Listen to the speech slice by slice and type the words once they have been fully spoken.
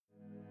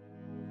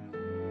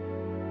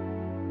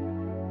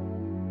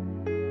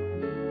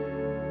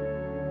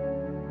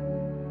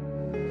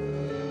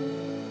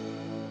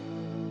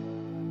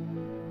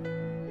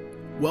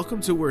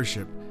Welcome to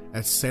worship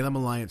at Salem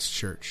Alliance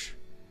Church.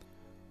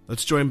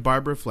 Let's join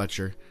Barbara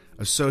Fletcher,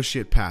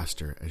 Associate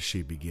Pastor, as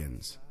she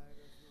begins.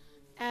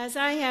 As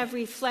I have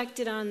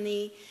reflected on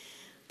the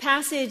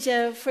passage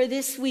for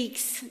this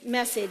week's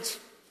message,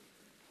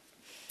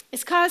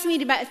 it's caused me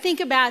to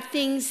think about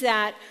things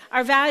that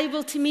are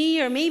valuable to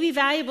me or maybe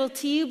valuable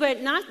to you,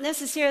 but not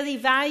necessarily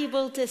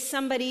valuable to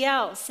somebody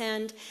else.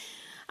 And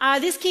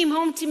this came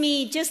home to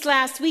me just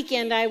last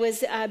weekend. I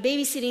was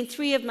babysitting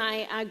three of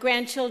my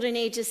grandchildren,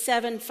 ages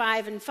 7,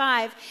 5, and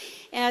 5,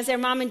 as their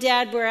mom and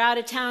dad were out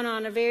of town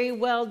on a very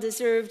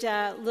well-deserved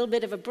little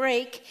bit of a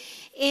break.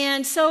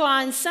 And so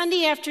on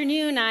Sunday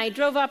afternoon, I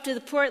drove up to the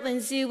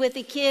Portland Zoo with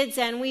the kids,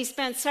 and we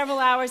spent several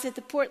hours at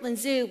the Portland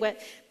Zoo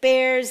with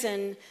bears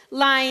and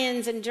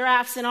lions and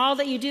giraffes and all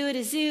that you do at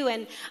a zoo.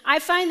 And I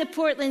find the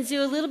Portland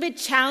Zoo a little bit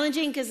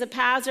challenging because the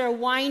paths are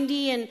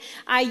windy, and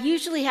I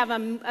usually have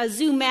a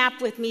zoo map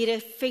with me to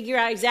figure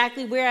out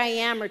exactly where I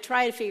am or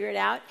try to figure it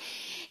out.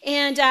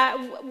 And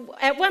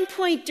at one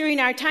point during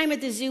our time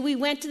at the zoo, we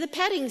went to the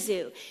petting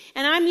zoo.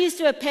 And I'm used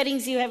to a petting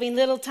zoo having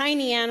little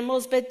tiny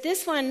animals, but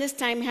this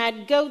time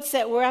had goats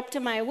that were up to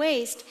my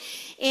waist.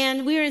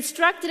 And we were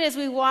instructed as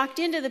we walked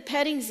into the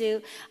petting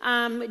zoo,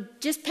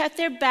 just pet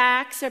their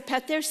backs or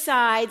pet their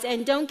sides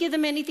and don't give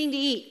them anything to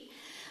eat.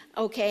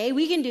 Okay,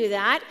 we can do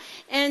that.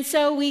 And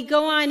so we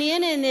go on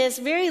in, and this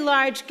very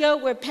large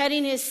goat, we're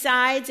petting his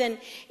sides,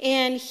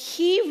 and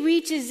he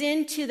reaches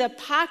into the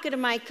pocket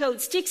of my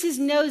coat, sticks his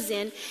nose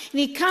in, and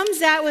he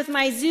comes out with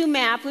my zoo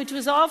map, which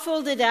was all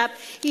folded up.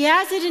 He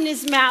has it in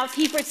his mouth.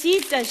 He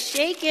proceeds to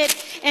shake it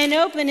and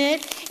open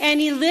it, and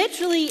he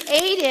literally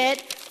ate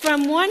it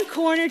from one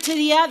corner to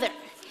the other.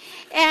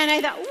 And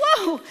I thought,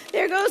 whoa,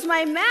 there goes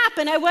my map,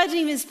 and I wasn't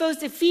even supposed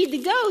to feed the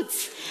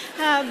goats.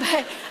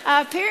 But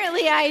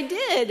apparently I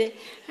did.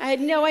 I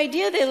had no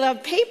idea they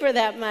love paper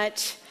that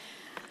much.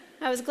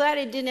 I was glad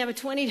I didn't have a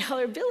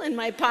 $20 bill in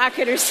my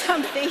pocket or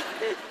something.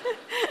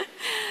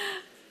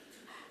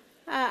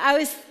 I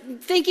was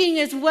thinking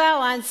as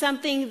well on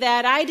something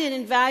that I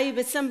didn't value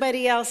but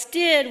somebody else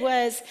did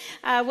was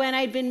when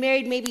I'd been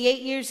married maybe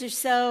 8 years or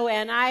so,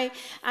 and I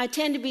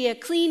tend to be a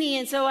cleanie,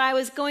 and so I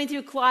was going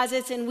through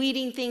closets and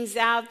weeding things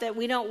out that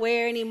we don't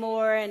wear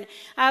anymore. And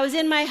I was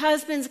in my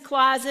husband's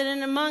closet,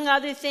 and among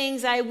other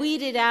things, I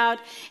weeded out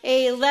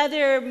a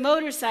leather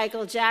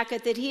motorcycle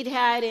jacket that he'd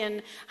had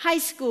in high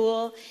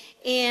school.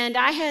 And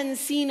I hadn't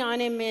seen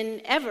on him in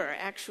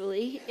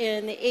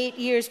the 8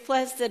 years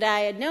plus that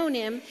I had known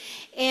him.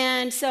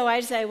 And so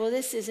I decided, well,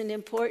 this isn't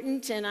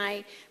important. And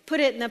I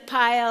put it in the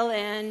pile,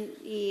 and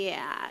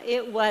yeah,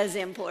 it was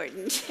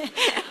important.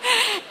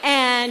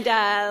 And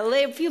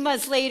a few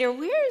months later,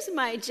 where's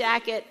my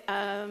jacket?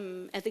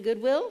 At the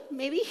Goodwill,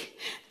 maybe?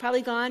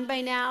 Probably gone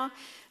by now.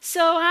 So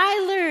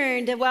I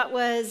learned what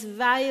was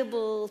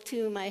valuable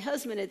to my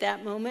husband at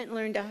that moment,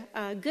 learned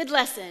a good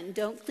lesson.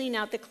 Don't clean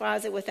out the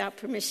closet without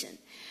permission.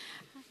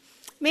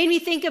 Made me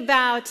think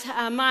about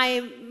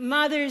my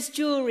mother's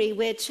jewelry,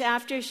 which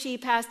after she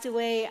passed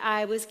away,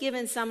 I was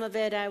given some of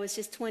it. I was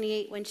just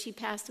 28 when she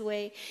passed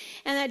away.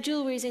 And that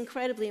jewelry is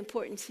incredibly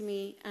important to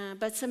me.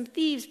 But some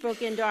thieves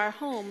broke into our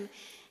home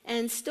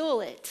and stole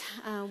it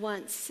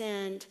once.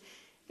 And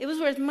it was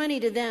worth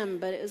money to them,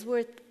 but it was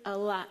worth a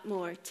lot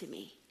more to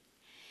me.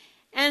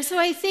 And so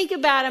I think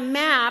about a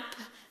map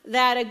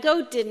that a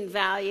goat didn't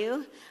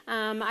value.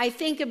 I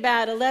think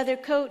about a leather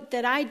coat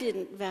that I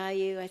didn't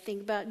value. I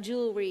think about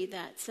jewelry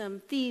that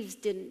some thieves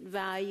didn't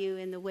value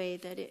in the way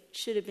that it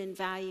should have been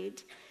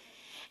valued.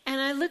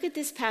 And I look at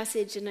this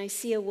passage and I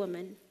see a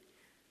woman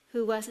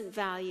who wasn't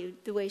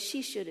valued the way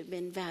she should have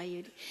been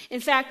valued.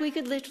 In fact, we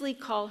could literally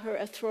call her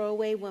a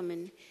throwaway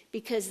woman,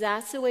 because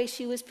that's the way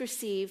she was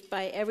perceived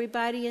by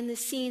everybody in the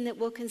scene that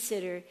we'll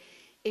consider,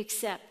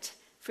 except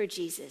for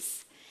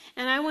Jesus.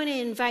 And I want to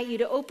invite you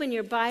to open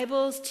your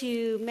Bibles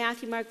to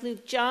Matthew, Mark,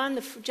 Luke, John,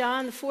 the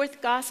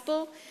fourth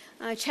gospel,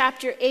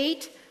 chapter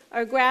 8,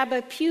 or grab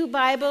a pew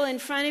Bible in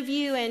front of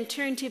you and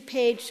turn to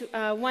page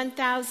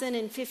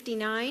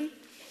 1059.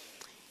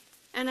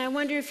 And I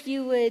wonder if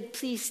you would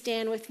please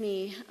stand with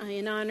me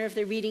in honor of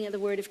the reading of the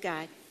Word of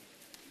God.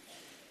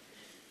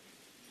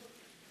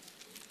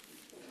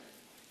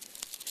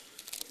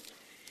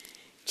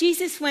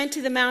 Jesus went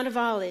to the Mount of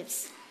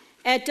Olives.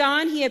 At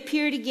dawn, he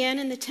appeared again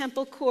in the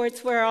temple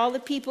courts where all the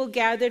people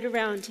gathered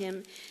around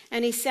him,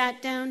 and he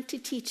sat down to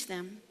teach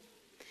them.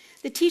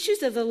 The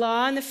teachers of the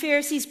law and the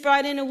Pharisees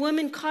brought in a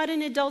woman caught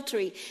in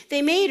adultery.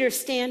 They made her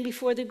stand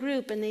before the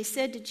group, and they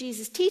said to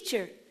Jesus,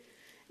 "Teacher,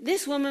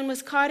 this woman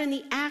was caught in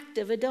the act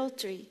of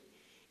adultery.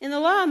 In the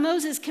law,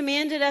 Moses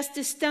commanded us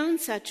to stone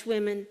such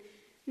women.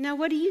 Now,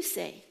 what do you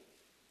say?"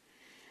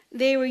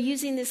 They were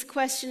using this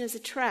question as a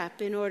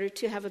trap in order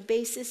to have a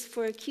basis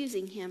for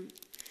accusing him.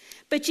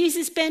 But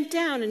Jesus bent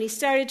down and he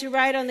started to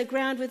write on the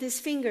ground with his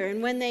finger. And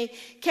when they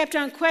kept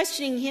on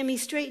questioning him, he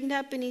straightened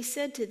up and he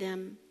said to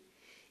them,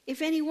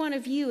 "If any one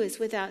of you is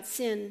without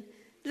sin,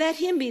 let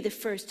him be the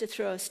first to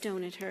throw a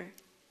stone at her."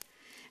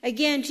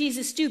 Again,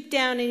 Jesus stooped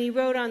down and he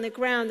wrote on the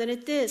ground. And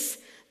at this,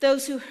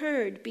 those who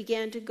heard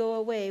began to go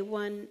away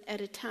one at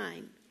a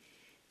time,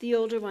 the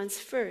older ones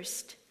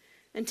first,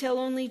 until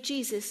only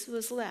Jesus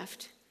was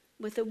left,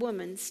 with a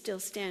woman still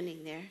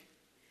standing there.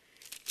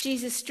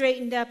 Jesus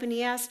straightened up and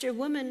he asked her,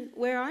 "Woman,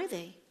 where are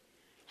they?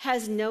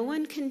 Has no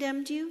one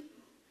condemned you?"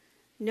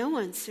 "No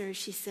one, sir,"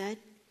 she said.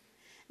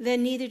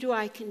 "Then neither do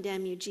I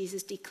condemn you,"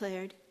 Jesus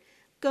declared.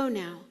 "Go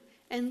now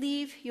and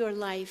leave your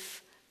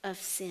life of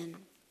sin."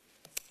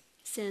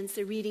 Since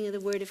the reading of the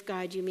Word of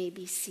God, you may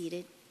be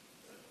seated.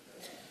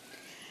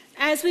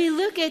 As we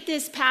look at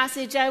this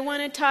passage, I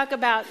want to talk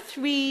about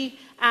three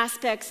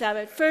aspects of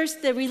it.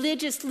 First, the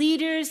religious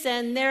leaders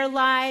and their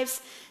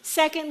lives.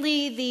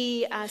 Secondly,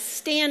 the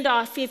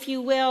standoff, if you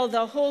will,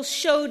 the whole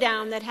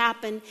showdown that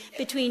happened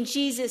between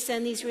Jesus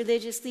and these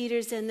religious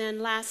leaders. And then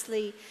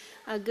lastly,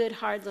 a good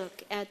hard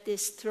look at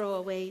this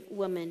throwaway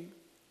woman.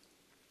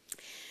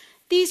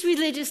 These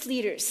religious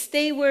leaders,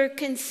 they were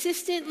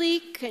consistently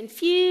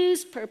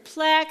confused,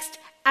 perplexed,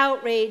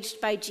 outraged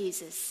by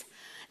Jesus.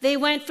 They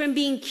went from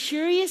being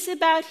curious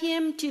about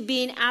him to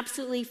being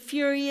absolutely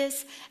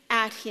furious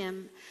at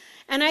him.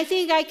 And I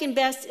think I can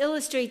best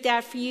illustrate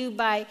that for you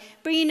by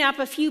bringing up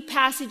a few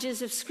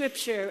passages of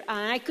Scripture.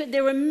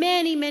 There were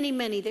many, many,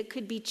 many that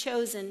could be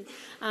chosen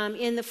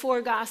in the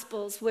four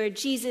Gospels where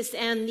Jesus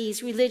and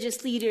these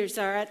religious leaders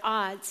are at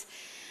odds.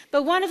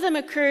 But one of them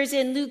occurs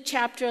in Luke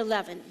chapter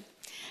 11.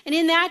 And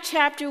in that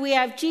chapter, we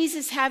have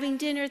Jesus having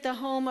dinner at the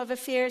home of a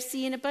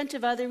Pharisee, and a bunch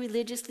of other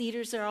religious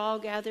leaders are all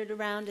gathered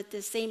around at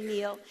the same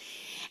meal.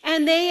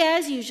 And they,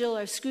 as usual,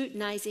 are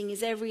scrutinizing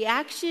his every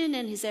action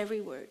and his every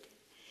word.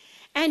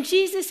 And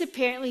Jesus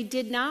apparently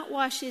did not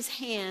wash his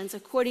hands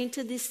according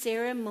to the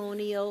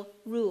ceremonial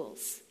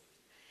rules.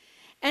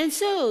 And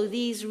so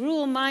these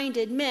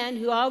rule-minded men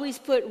who always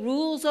put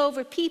rules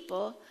over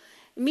people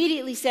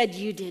immediately said,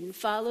 "You didn't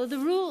follow the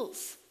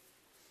rules."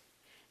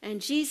 And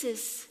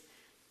Jesus,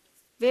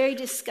 very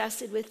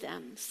disgusted with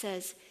them,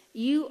 says,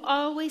 "You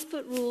always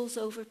put rules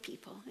over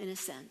people, in a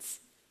sense.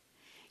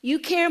 You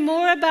care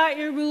more about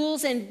your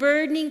rules and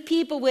burdening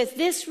people with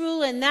this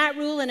rule and that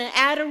rule and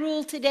add a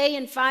rule today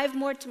and 5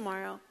 more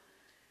tomorrow.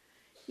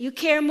 You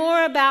care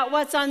more about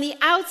what's on the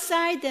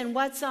outside than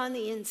what's on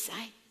the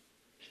inside."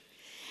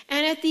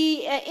 And at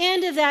the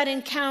end of that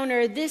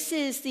encounter, this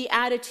is the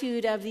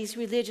attitude of these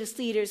religious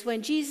leaders.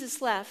 When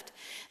Jesus left,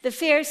 the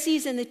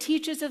Pharisees and the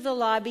teachers of the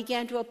law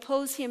began to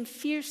oppose him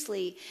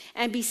fiercely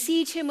and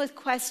besiege him with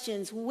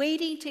questions,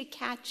 waiting to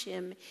catch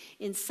him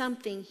in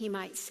something he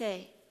might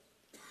say.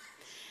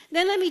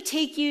 Then let me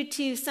take you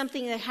to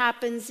something that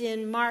happens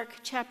in Mark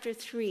chapter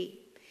 3.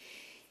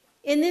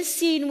 In this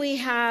scene, we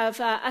have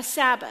a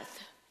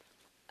Sabbath,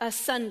 a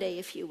Sunday,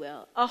 if you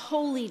will, a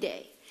holy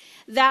day.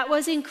 That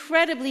was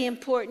incredibly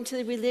important to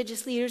the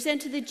religious leaders and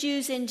to the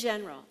Jews in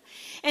general.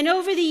 And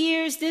over the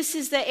years, this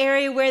is the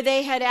area where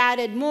they had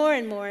added more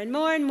and more and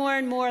more and more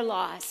and more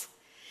laws.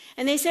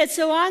 And they said,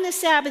 so on the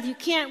Sabbath, you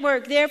can't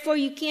work. Therefore,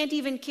 you can't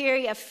even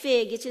carry a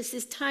fig. It's just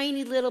this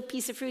tiny little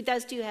piece of fruit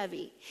that's too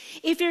heavy.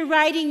 If you're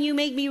writing, you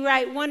make me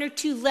write 1 or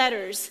 2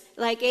 letters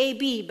like A,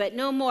 B, but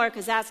no more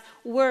because that's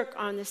work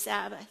on the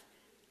Sabbath.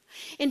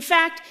 In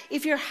fact,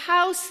 if your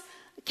house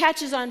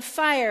catches on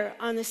fire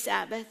on the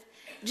Sabbath,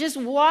 just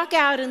walk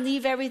out and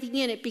leave everything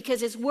in it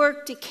because it's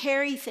work to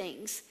carry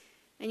things.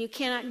 And you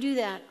cannot do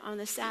that on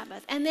the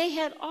Sabbath. And they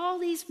had all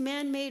these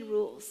man-made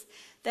rules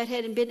that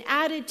had been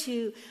added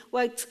to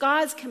what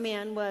God's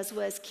command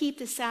was keep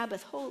the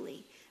Sabbath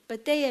holy.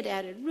 But they had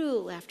added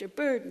rule after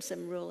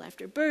burdensome rule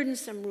after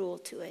burdensome rule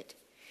to it.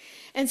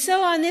 And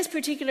so on this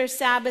particular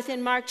Sabbath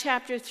in Mark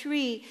chapter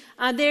 3,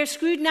 they're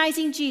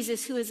scrutinizing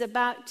Jesus, who is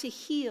about to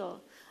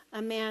heal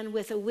a man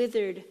with a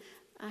withered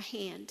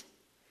hand.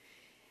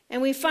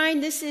 And we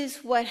find this is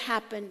what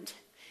happened.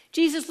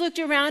 Jesus looked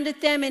around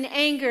at them in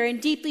anger and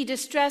deeply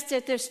distressed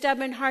at their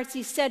stubborn hearts.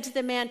 He said to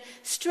the man,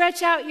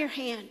 "Stretch out your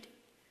hand."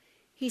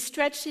 He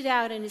stretched it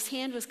out and his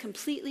hand was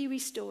completely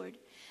restored.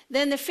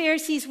 Then the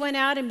Pharisees went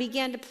out and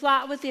began to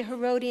plot with the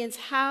Herodians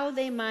how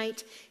they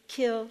might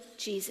kill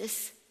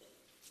Jesus.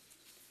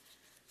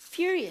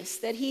 Furious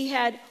that he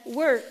had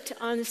worked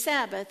on the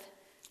Sabbath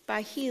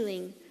by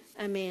healing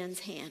a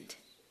man's hand.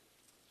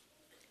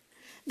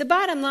 The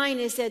bottom line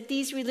is that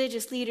these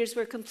religious leaders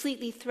were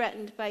completely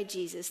threatened by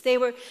Jesus. They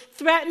were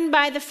threatened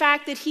by the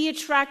fact that he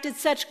attracted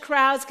such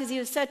crowds because he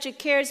was such a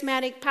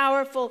charismatic,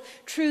 powerful,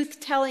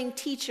 truth-telling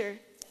teacher.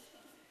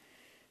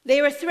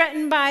 They were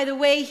threatened by the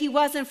way he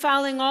wasn't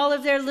following all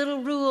of their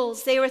little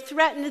rules. They were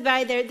threatened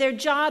by their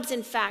jobs,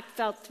 in fact,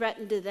 felt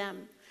threatened to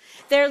them.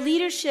 Their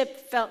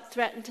leadership felt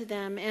threatened to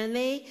them, and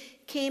they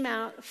came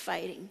out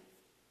fighting.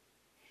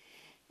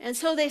 And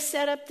so they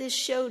set up this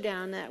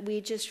showdown that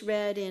we just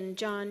read in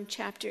John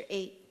chapter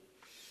 8.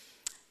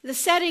 The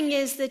setting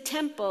is the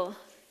Temple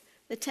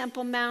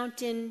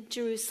Mount in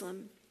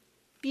Jerusalem.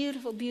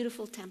 Beautiful,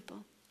 beautiful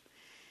temple.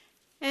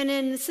 And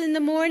it's in the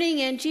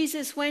morning, and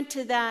Jesus went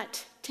to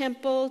that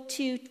temple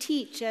to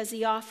teach, as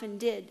he often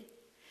did.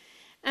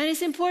 And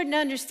it's important to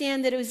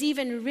understand that it was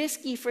even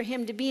risky for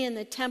him to be in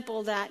the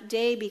temple that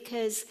day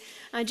because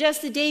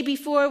just the day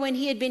before when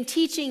he had been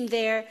teaching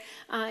there,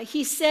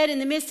 he said in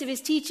the midst of his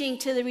teaching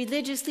to the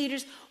religious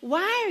leaders,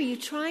 "Why are you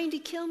trying to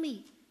kill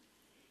me?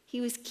 He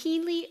was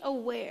keenly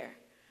aware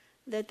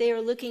that they were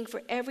looking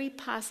for every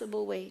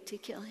possible way to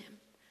kill him.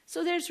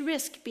 So there's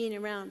risk being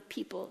around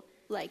people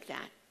like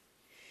that.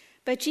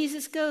 But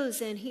Jesus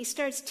goes and he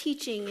starts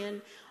teaching,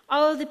 and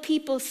all of the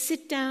people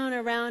sit down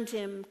around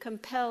him,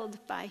 compelled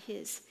by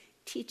his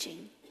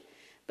teaching.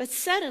 But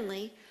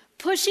suddenly,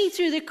 pushing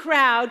through the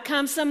crowd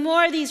come some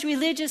more of these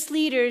religious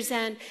leaders,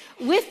 and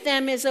with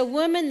them is a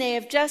woman they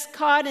have just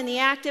caught in the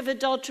act of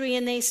adultery,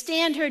 and they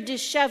stand her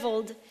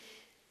disheveled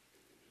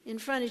in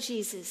front of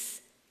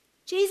Jesus.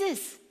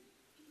 Jesus,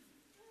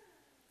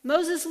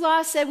 Moses'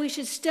 law said we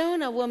should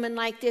stone a woman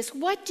like this.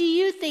 What do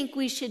you think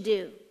we should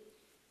do?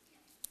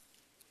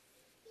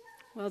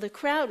 Well, the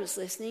crowd was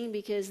listening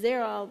because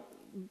they're all,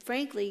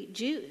 frankly,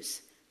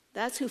 Jews.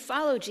 That's who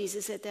followed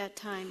Jesus at that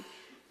time.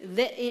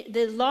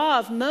 The law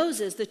of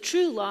Moses, the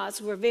true laws,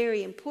 were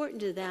very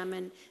important to them,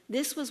 and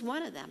this was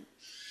one of them.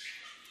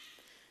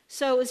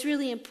 So it was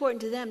really important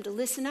to them to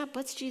listen up.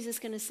 What's Jesus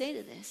going to say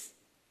to this?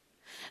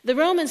 The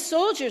Roman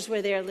soldiers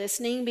were there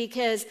listening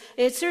because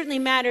it certainly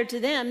mattered to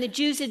them. The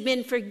Jews had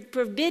been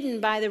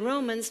forbidden by the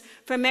Romans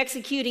from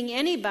executing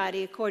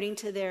anybody according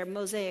to their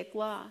Mosaic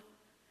law.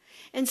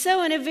 And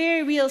so in a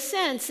very real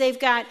sense, they've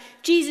got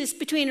Jesus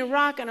between a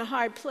rock and a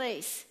hard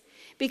place.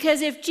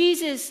 Because if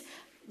Jesus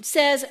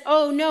says,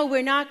 oh no,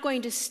 we're not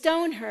going to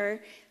stone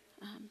her,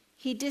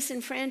 he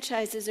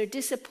disenfranchises or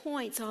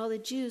disappoints all the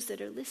Jews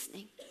that are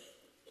listening.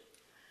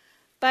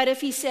 But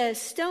if he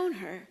says stone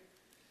her,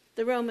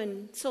 the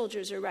Roman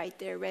soldiers are right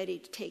there ready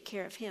to take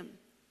care of him.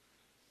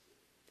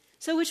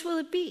 So which will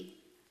it be?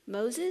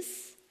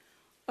 Moses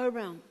or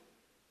Rome?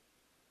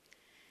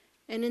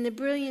 And in the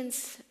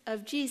brilliance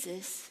of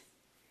Jesus,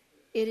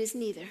 it is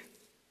neither.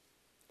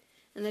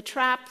 And the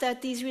trap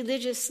that these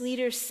religious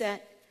leaders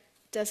set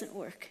doesn't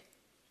work.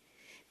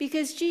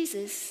 Because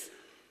Jesus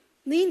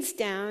leans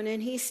down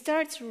and he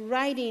starts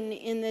writing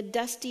in the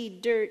dusty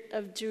dirt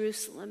of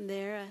Jerusalem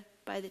there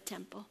by the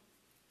temple.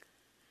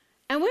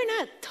 And we're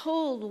not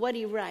told what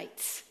he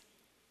writes.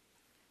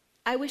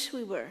 I wish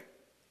we were.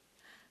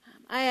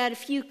 I had a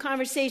few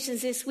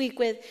conversations this week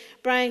with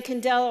Brian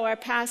Condello, our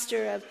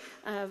pastor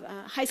of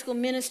high school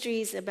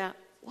ministries, about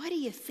what do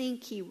you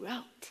think he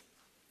wrote?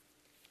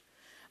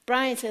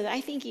 Brian said,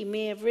 I think he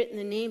may have written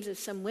the names of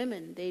some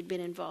women they'd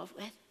been involved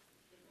with.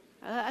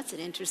 Oh, that's an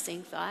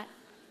interesting thought.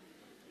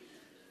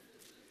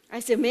 I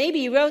said, maybe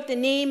he wrote the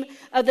name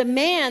of the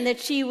man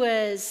that she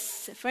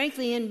was,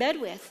 frankly, in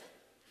bed with.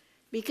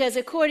 Because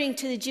according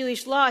to the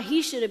Jewish law,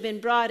 he should have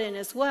been brought in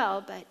as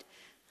well, but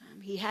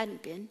he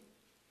hadn't been.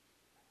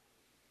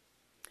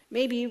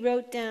 Maybe he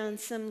wrote down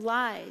some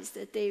lies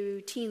that they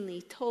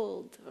routinely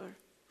told, or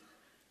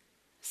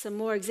some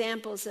more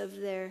examples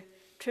of their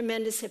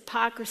tremendous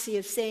hypocrisy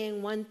of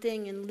saying one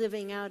thing and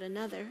living out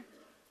another.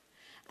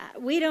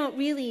 We don't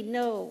really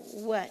know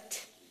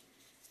what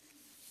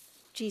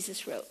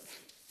Jesus wrote.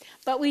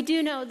 But we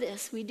do know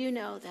this. We do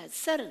know that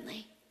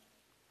suddenly,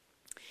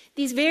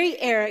 these very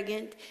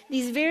arrogant,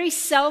 these very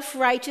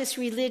self-righteous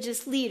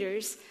religious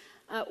leaders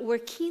were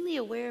keenly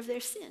aware of their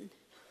sin.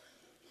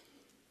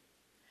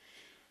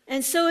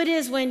 And so it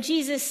is when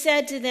Jesus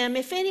said to them,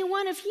 if any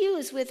one of you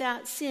is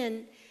without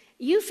sin,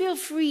 you feel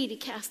free to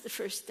cast the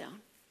first stone.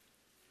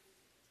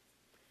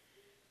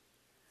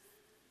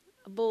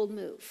 A bold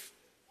move.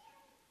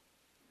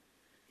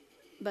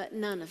 But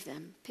none of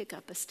them pick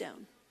up a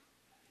stone.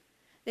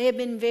 They have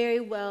been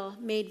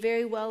made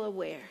very well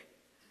aware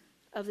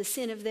of the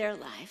sin of their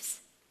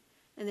lives.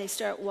 And they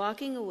start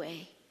walking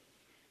away,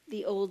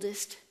 the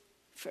oldest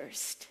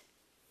first.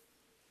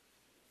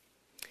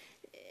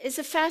 It's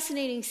a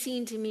fascinating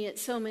scene to me at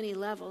so many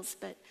levels,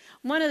 but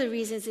one of the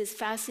reasons it's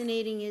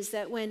fascinating is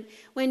that when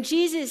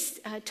Jesus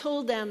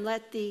told them,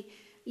 let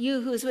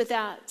you who is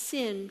without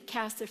sin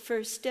cast the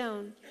first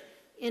stone,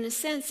 in a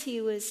sense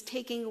he was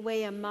taking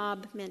away a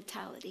mob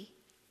mentality.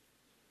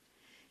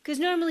 Because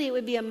normally it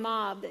would be a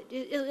mob that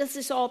let's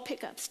just all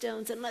pick up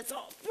stones and let's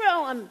all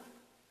throw them.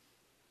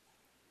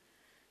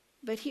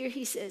 But here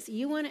he says,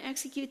 you want to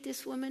execute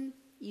this woman?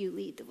 You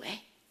lead the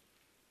way.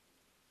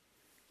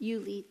 You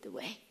lead the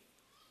way.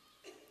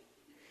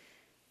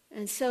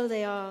 And so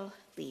they all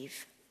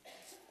leave.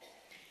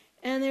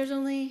 And there's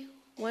only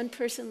one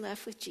person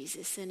left with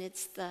Jesus, and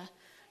it's the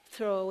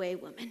throwaway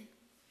woman.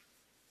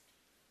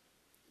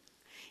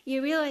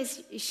 You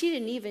realize she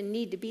didn't even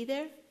need to be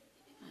there?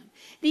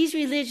 These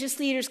religious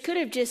leaders could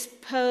have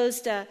just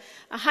posed a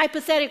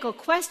hypothetical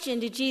question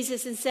to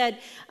Jesus and said,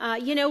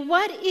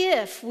 what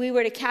if we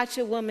were to catch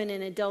a woman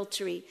in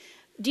adultery?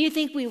 Do you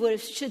think we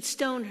should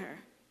stone her?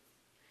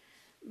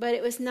 But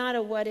it was not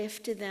a what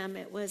if to them.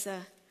 It was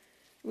a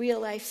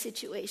real life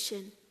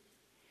situation.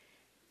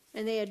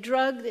 And they had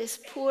drugged this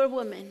poor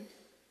woman,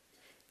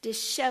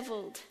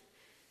 disheveled,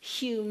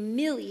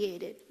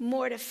 humiliated,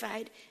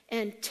 mortified,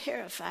 and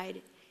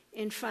terrified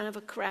in front of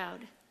a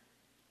crowd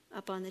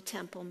up on the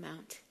Temple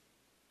Mount.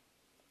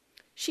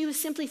 She was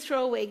simply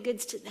throwaway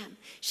goods to them.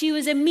 She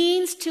was a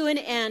means to an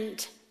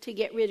end to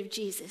get rid of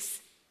Jesus.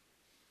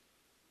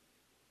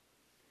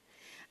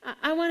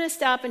 I want to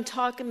stop and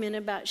talk a minute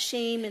about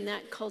shame in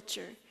that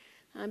culture.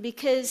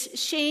 because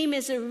shame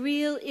is a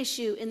real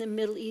issue in the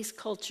Middle East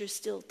culture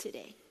still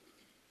today.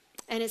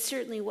 And it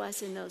certainly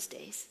was in those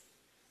days.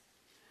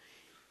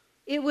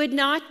 It would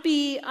not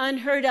be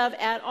unheard of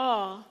at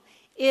all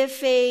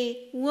if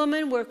a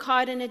woman were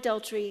caught in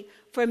adultery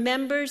for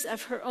members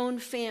of her own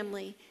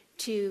family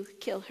to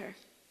kill her.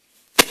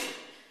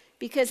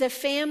 Because a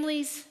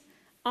family's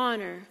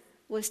honor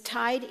was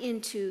tied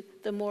into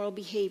the moral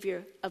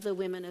behavior of the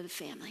women of the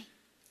family.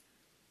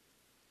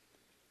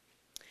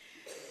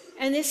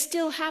 And this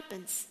still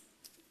happens.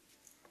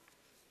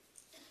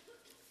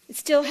 It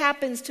still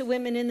happens to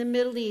women in the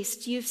Middle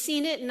East. You've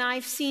seen it, and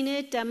I've seen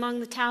it among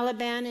the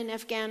Taliban in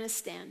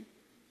Afghanistan.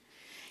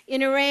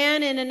 In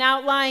Iran, in an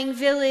outlying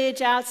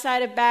village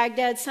outside of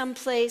Baghdad,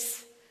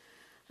 someplace,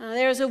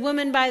 there's a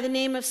woman by the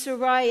name of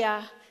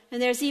Soraya,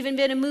 and there's even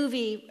been a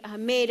movie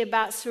made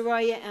about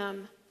Soraya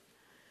M.,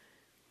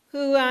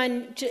 who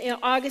on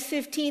August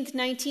 15th,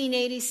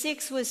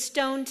 1986, was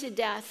stoned to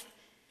death,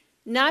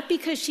 not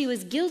because she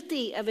was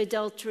guilty of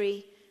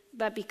adultery,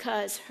 but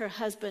because her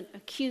husband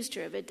accused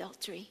her of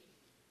adultery.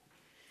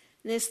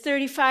 And this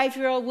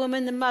 35-year-old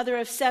woman, the mother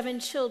of 7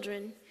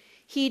 children,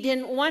 he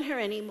didn't want her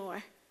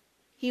anymore.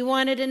 He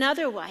wanted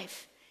another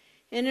wife.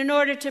 And in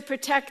order to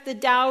protect the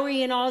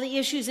dowry and all the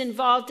issues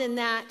involved in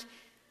that,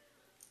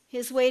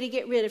 his way to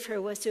get rid of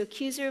her was to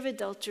accuse her of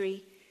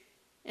adultery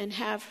and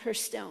have her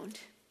stoned.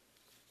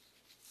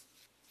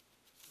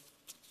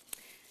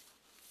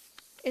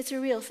 It's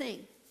a real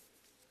thing.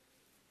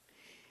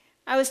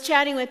 I was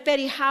chatting with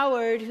Betty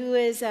Howard, who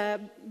has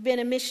been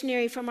a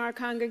missionary from our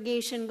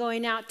congregation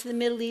going out to the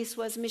Middle East,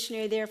 was a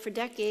missionary there for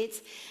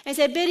decades. I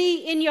said, Betty,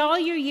 in all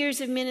your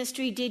years of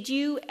ministry, did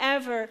you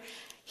ever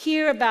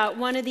hear about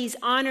one of these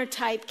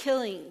honor-type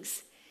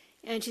killings?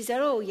 And she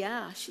said, oh,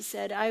 yeah. She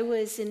said, I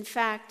was, in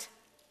fact,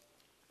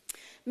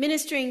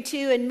 ministering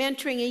to and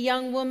mentoring a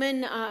young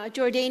woman, a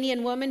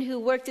Jordanian woman who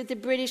worked at the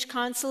British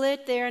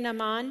consulate there in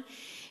Amman.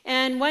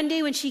 And one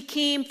day when she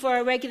came for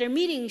a regular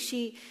meeting,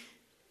 she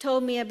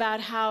told me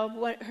about how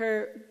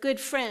her good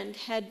friend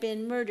had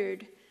been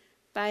murdered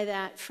by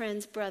that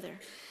friend's brother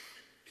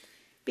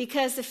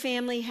because the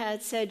family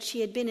had said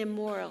she had been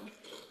immoral,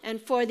 and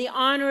for the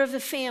honor of the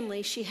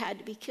family she had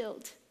to be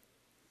killed.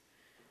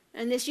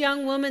 And this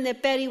young woman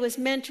that Betty was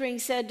mentoring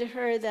said to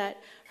her that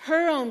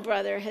her own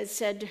brother had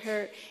said to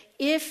her,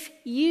 if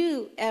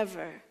you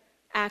ever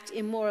act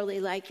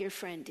immorally like your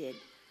friend did,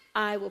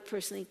 I will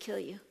personally kill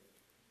you.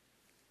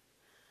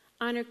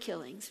 Honor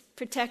killings,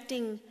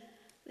 protecting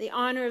the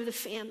honor of the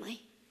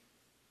family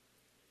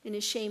in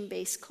a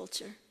shame-based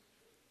culture.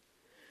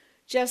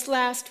 Just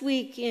last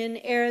week in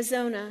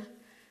Arizona,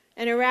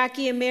 an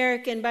Iraqi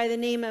American by the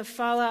name of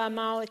Falah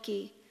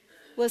al-Maliki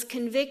was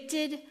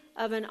convicted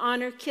of an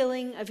honor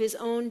killing of his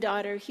own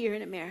daughter here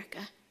in America,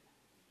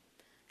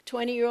 a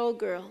 20-year-old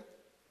girl,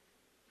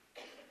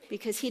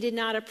 because he did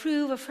not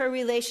approve of her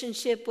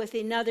relationship with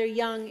another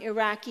young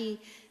Iraqi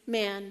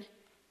man,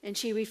 and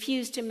she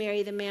refused to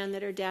marry the man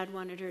that her dad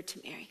wanted her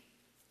to marry.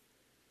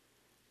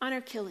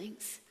 Honor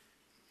killings.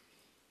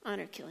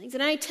 Honor killings.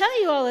 And I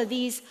tell you all of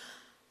these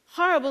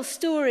horrible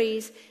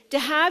stories to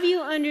have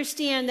you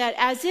understand that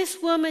as this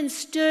woman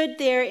stood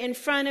there in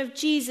front of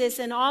Jesus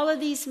and all of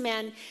these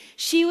men,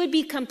 she would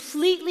be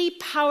completely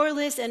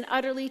powerless and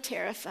utterly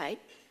terrified.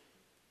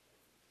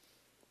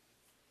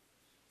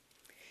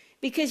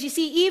 Because you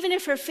see, even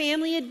if her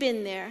family had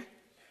been there,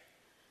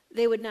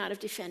 they would not have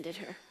defended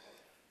her.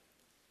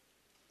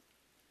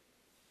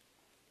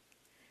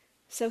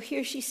 So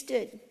here she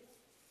stood,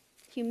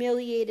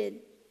 humiliated,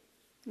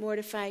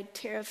 mortified,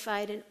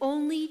 terrified, and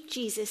only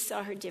Jesus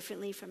saw her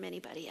differently from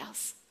anybody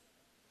else.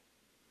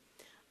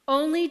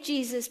 Only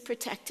Jesus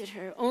protected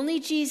her.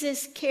 Only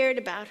Jesus cared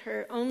about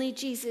her. Only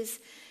Jesus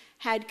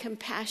had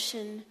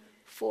compassion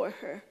for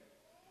her.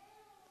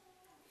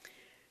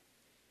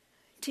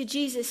 To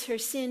Jesus, her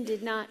sin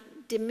did not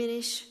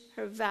diminish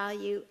her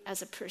value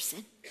as a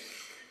person.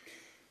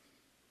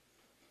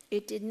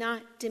 It did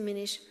not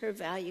diminish her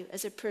value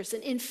as a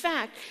person. In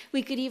fact,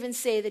 we could even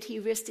say that he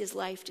risked his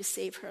life to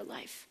save her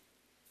life.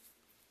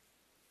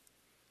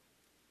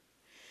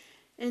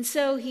 And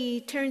so he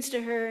turns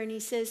to her and he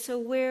says, so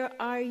where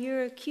are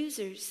your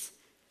accusers?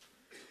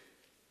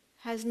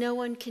 Has no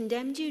one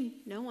condemned you?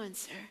 No one,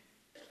 sir.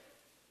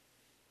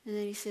 And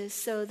then he says,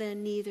 so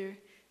then neither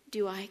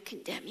do I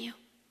condemn you.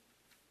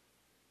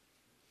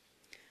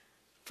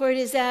 For it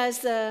is as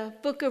the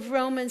book of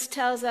Romans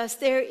tells us,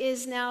 there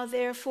is now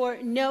therefore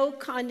no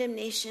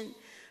condemnation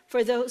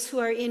for those who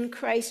are in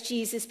Christ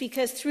Jesus,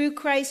 because through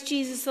Christ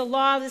Jesus, the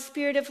law of the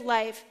Spirit of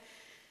life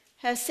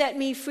has set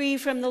me free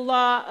from the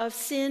law of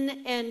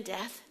sin and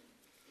death.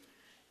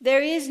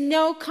 There is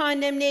no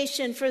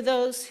condemnation for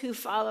those who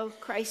follow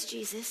Christ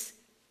Jesus.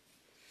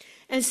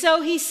 And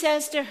so he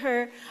says to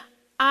her,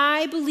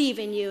 I believe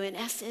in you, in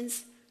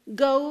essence.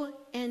 Go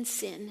and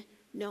sin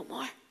no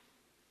more.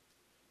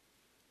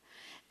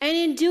 And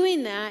in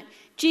doing that,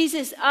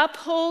 Jesus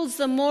upholds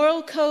the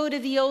moral code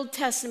of the Old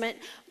Testament.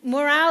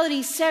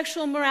 Morality,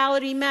 sexual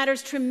morality,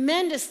 matters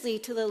tremendously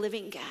to the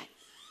living God.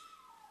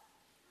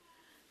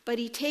 But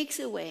he takes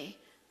away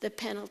the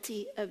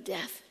penalty of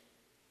death,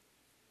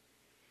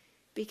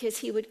 because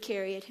he would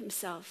carry it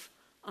himself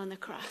on the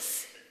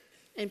cross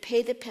and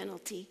pay the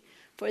penalty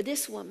for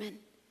this woman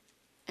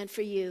and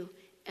for you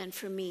and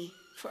for me,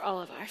 for all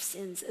of our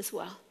sins as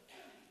well.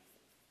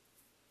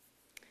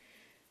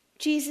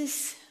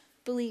 Jesus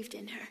believed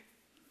in her.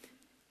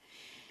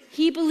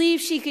 He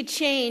believed she could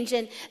change,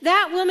 and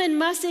that woman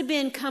must have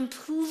been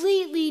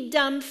completely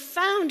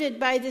dumbfounded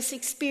by this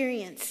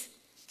experience.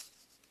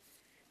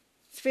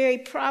 It's very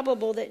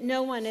probable that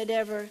no one had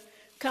ever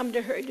come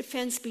to her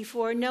defense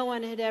before. No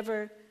one had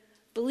ever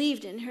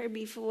believed in her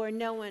before.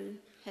 No one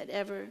had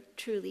ever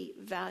truly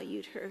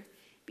valued her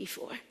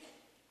before.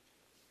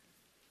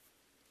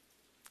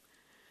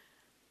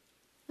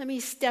 Let me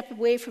step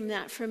away from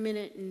that for a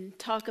minute and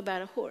talk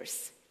about a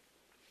horse.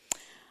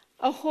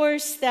 A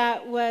horse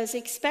that was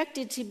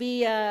expected to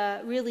be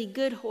a really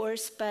good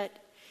horse, but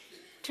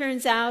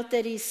turns out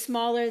that he's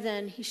smaller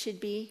than he should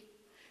be.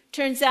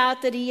 Turns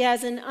out that he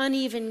has an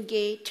uneven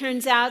gait.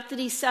 Turns out that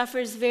he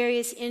suffers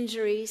various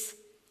injuries.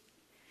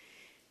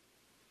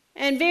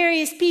 And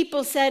various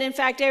people said, in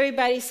fact,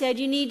 everybody said,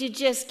 you need to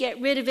just get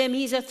rid of him.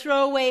 He's a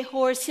throwaway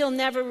horse. He'll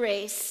never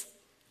race.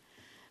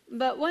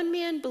 But one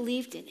man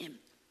believed in him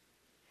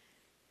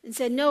and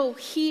said, no,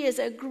 he is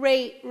a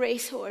great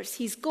racehorse.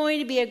 He's going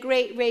to be a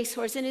great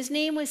racehorse. And his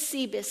name was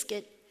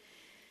Seabiscuit.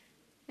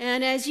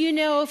 And as you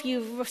know, if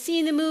you've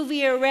seen the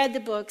movie or read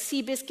the book,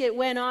 Seabiscuit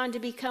went on to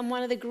become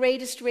one of the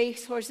greatest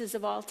racehorses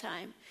of all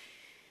time.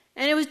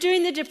 And it was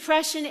during the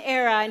Depression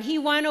era, and he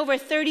won over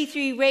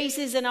 33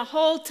 races and a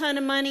whole ton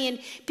of money, and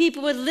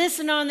people would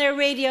listen on their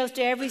radios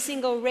to every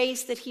single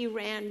race that he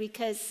ran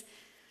because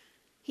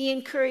he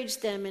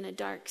encouraged them in a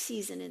dark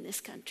season in this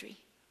country.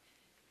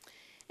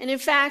 And in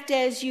fact,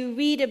 as you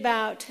read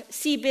about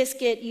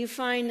Seabiscuit, you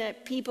find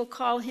that people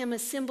call him a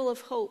symbol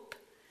of hope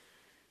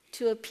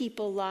to a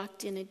people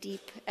locked in a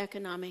deep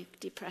economic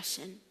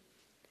depression.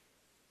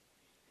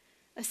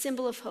 A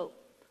symbol of hope.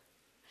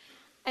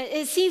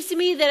 It seems to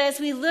me that as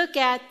we look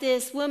at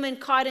this woman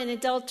caught in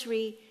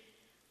adultery,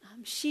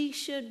 she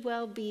should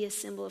well be a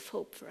symbol of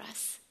hope for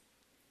us.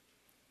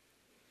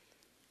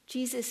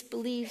 Jesus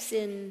believes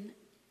in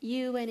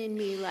you and in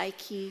me like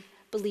he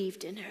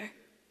believed in her.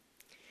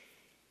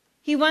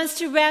 He wants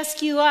to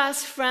rescue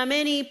us from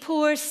any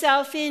poor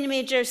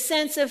self-image or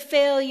sense of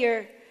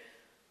failure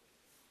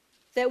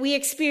that we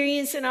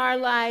experience in our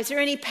lives, or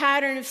any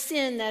pattern of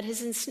sin that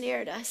has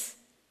ensnared us.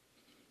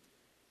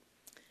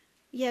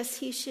 Yes,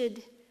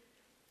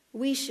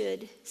 we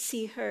should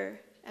see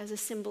her as a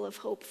symbol of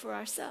hope for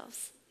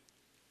ourselves.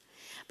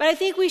 But I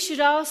think we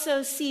should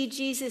also see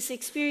Jesus'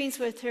 experience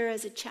with her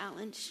as a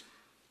challenge.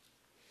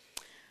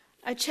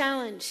 A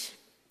challenge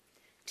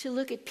to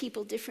look at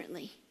people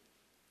differently.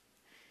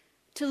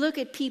 To look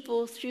at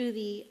people through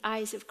the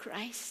eyes of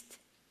Christ.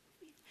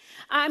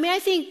 I mean, I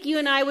think you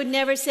and I would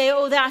never say,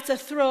 oh, that's a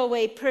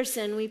throwaway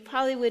person. We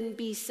probably wouldn't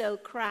be so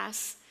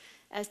crass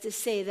as to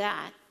say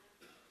that.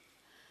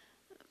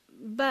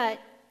 But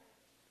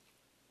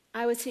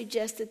I would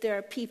suggest that there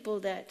are people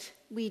that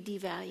we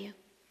devalue.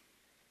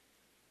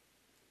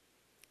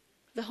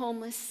 The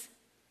homeless,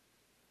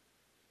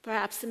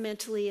 perhaps the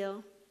mentally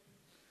ill,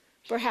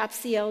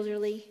 perhaps the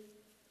elderly,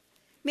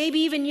 maybe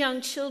even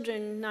young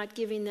children, not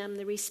giving them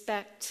the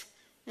respect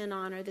and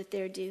honor that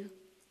they're due.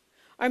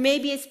 Or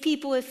maybe it's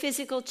people with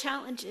physical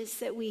challenges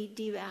that we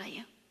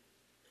devalue.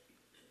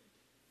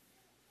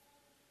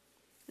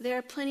 There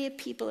are plenty of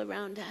people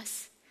around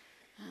us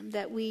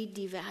that we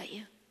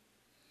devalue.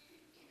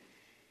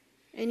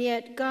 And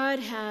yet God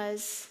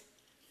has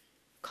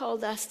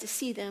called us to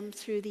see them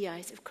through the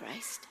eyes of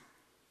Christ.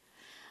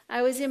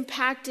 I was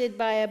impacted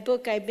by a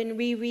book I've been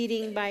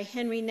rereading by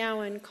Henry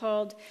Nouwen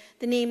called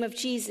The Name of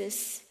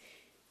Jesus.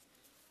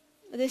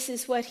 This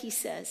is what he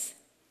says.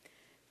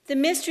 The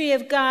mystery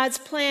of God's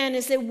plan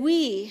is that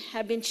we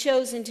have been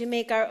chosen to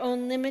make our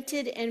own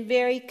limited and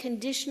very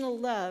conditional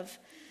love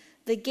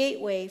the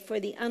gateway for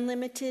the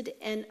unlimited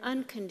and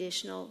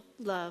unconditional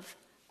love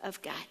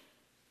of God.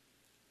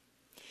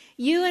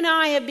 You and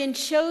I have been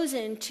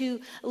chosen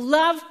to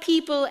love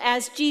people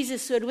as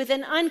Jesus would, with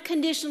an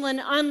unconditional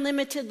and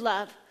unlimited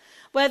love.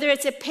 Whether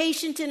it's a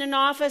patient in an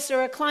office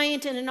or a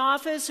client in an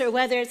office, or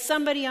whether it's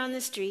somebody on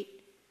the street,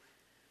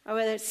 or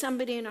whether it's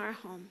somebody in our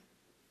home.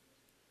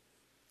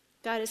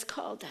 God has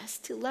called us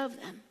to love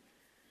them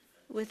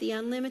with the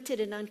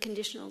unlimited and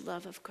unconditional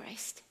love of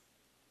Christ.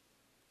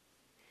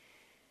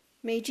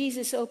 May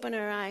Jesus open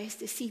our eyes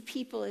to see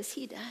people as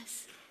he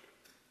does.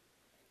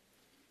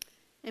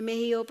 And may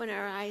he open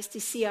our eyes to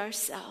see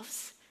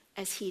ourselves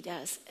as he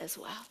does as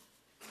well.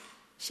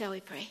 Shall we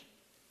pray?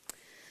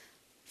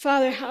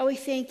 Father, how we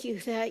thank you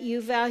that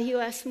you value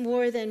us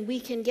more than we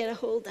can get a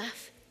hold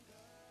of.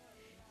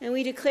 And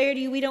we declare to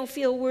you we don't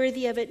feel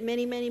worthy of it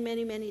many, many,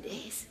 many, many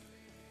days.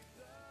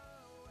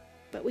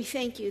 But we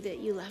thank you that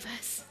you love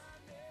us,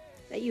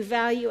 that you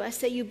value us,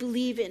 that you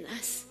believe in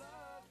us.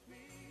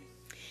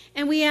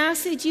 And we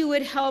ask that you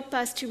would help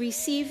us to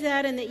receive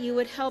that, and that you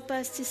would help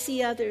us to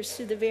see others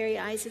through the very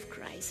eyes of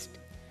Christ.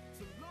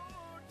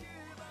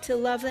 To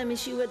love them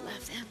as you would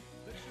love them.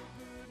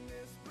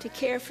 to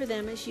care for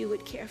them as you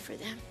would care for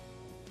them.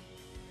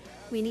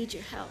 We need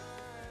your help,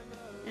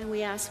 and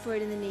we ask for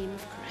it in the name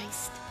of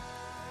Christ.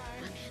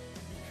 Amen.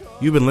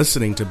 You've been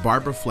listening to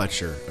Barbara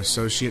Fletcher,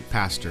 Associate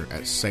Pastor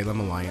at Salem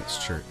Alliance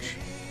Church.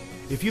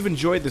 If you've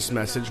enjoyed this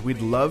message,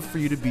 we'd love for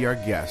you to be our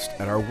guest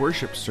at our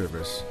worship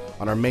service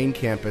on our main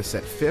campus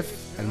at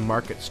 5th and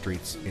Market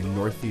Streets in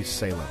Northeast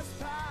Salem.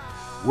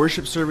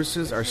 Worship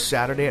services are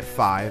Saturday at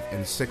 5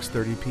 and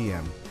 6:30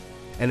 p.m.,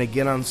 and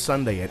again on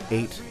Sunday at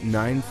 8,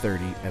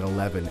 9:30, and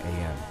 11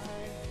 a.m.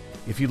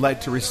 If you'd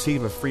like to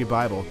receive a free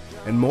Bible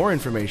and more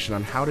information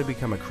on how to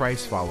become a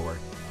Christ follower,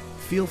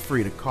 feel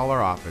free to call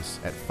our office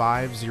at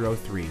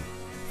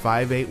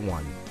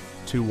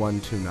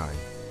 503-581-2129.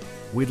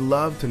 We'd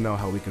love to know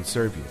how we can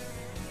serve you.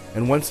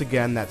 And once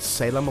again, that's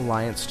Salem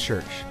Alliance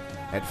Church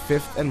at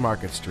 5th and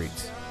Market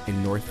Streets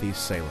in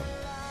Northeast Salem.